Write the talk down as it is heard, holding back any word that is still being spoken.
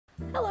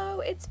Hello,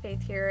 it's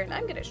Faith here, and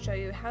I'm going to show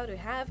you how to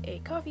have a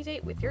coffee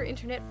date with your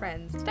internet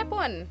friends. Step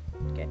 1,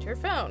 get your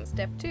phone.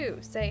 Step 2,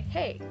 say,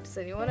 hey, does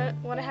anyone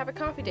want to have a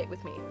coffee date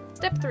with me?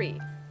 Step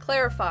 3,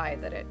 clarify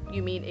that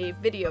you mean a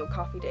video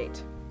coffee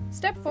date.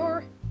 Step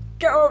 4,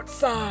 go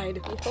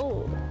outside.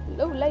 Behold,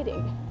 low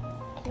lighting.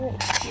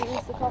 Alright,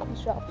 here's the coffee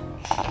shop.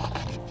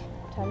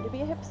 Time to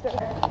be a hipster.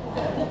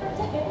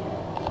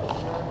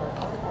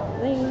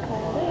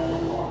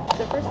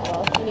 So first of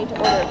all, you need to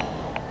order.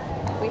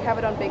 We have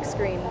it on big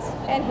screens.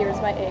 And here's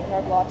my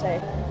eggnog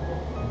latte.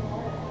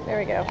 There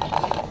we go.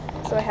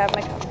 So I have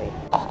my coffee.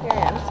 Here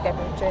I am,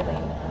 Skyping with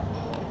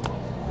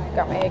Jaylene.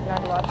 Got my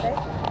eggnog latte.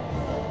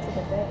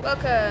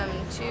 Welcome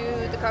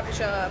to the coffee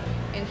shop.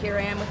 And here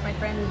I am with my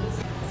friends.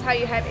 This is how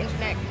you have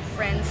internet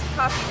friends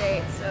coffee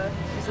dates. So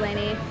there's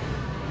Lainey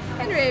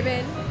and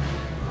Raven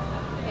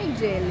and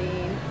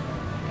Jaylene.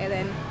 And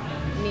then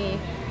me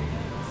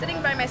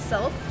sitting by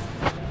myself.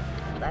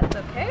 That's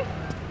okay.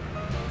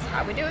 That's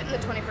how we do it in the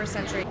 21st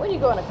century. When you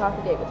go on a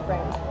coffee date with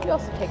friends, you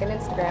also take an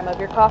Instagram of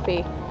your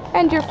coffee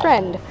and your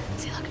friend.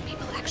 See, look at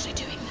people actually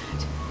doing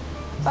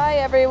that. Bye,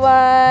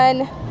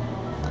 everyone.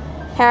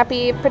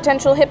 Happy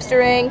potential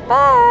hipstering.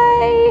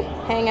 Bye.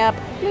 Hang up.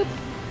 Bloop.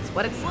 That's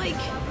what it's like.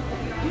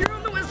 You're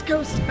on the West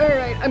Coast. All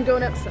right, I'm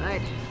going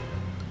outside.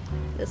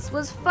 This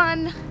was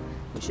fun.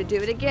 We should do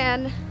it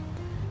again.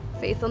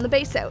 Faith on the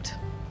bass out.